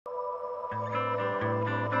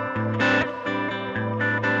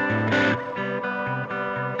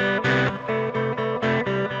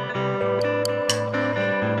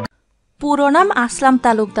পুরো নাম আসলাম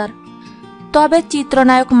তালুকদার, তবে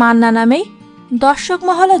চিত্রনায়ক মান্না নামেই দর্শক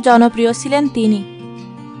মহলে জনপ্রিয় ছিলেন তিনি।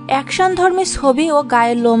 অ্যাকশনধর্মী ছবি ও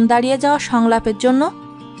গায়ের লোম দাঁড়িয়ে যাওয়া সংলাপের জন্য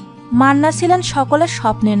মান্না ছিলেন সকলের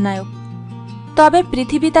স্বপ্নের নায়ক। তবে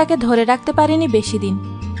পৃথিবী তাকে ধরে রাখতে পারেনি বেশি দিন।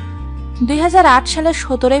 2008 সালের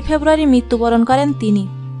 17 ফেব্রুয়ারি মৃত্যুবরণ করেন তিনি।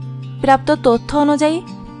 প্রাপ্ত তথ্য অনুযায়ী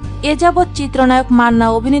এ যাবৎ চিত্রনায়ক মান্না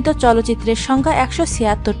অভিনীত চলচ্চিত্রের সংখ্যা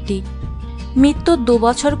 176টি। মৃত্যুর 2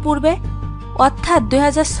 বছর পূর্বে অর্থাৎ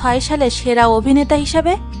 2006 সালে সেরা অভিনেতা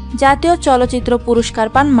হিসেবে জাতীয় চলচ্চিত্র পুরস্কার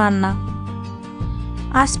পান মান্না।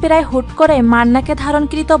 আজ প্রায় হুট করে মান্নাকে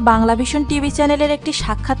ধারণকৃত বাংলাভিশন টিভি চ্যানেলের একটি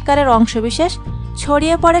সাক্ষাৎকারের অংশবিশেষ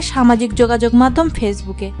ছড়িয়ে পড়ে সামাজিক যোগাযোগ মাধ্যম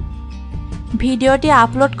ফেসবুকে। ভিডিওটি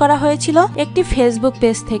আপলোড করা হয়েছিল একটি ফেসবুক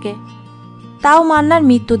পেজ থেকে, তাও মান্নার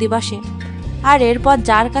মৃত্যু দিবসে। আর এরপর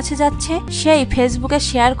যার কাছে যাচ্ছে সেই ফেসবুকে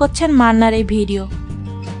শেয়ার করছেন মান্নার এই ভিডিও।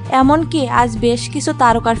 এমনকি আজ বেশ কিছু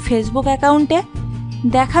তারকার ফেসবুক অ্যাকাউন্টে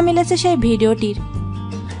দেখা মিলেছে সেই ভিডিওটির।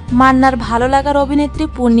 মান্নার ভালো লাগার অভিনেত্রী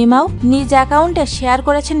পূর্ণিমাও নিজ অ্যাকাউন্টে শেয়ার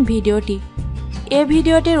করেছেন ভিডিওটি। এ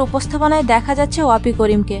ভিডিওটির উপস্থাপনায় দেখা যাচ্ছে ওয়াপি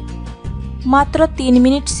করিমকে। মাত্র 3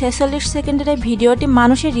 মিনিট 46 সেকেন্ডের এই ভিডিওটি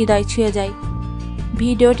মানুষের হৃদয় ছুঁয়ে যায়।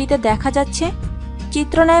 ভিডিওটিতে দেখা যাচ্ছে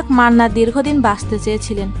চিত্রনায়ক মান্না দীর্ঘদিন বাঁচতে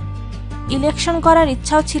চেয়েছিলেন, ইলেকশন করার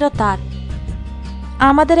ইচ্ছাও ছিল তার।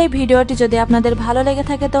 আমাদের এই ভিডিওটি যদি আপনাদের ভালো লেগে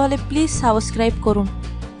থাকে তাহলে প্লিজ সাবস্ক্রাইব করুন,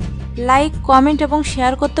 লাইক, কমেন্ট এবং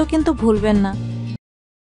শেয়ার করতেও কিন্তু ভুলবেন না।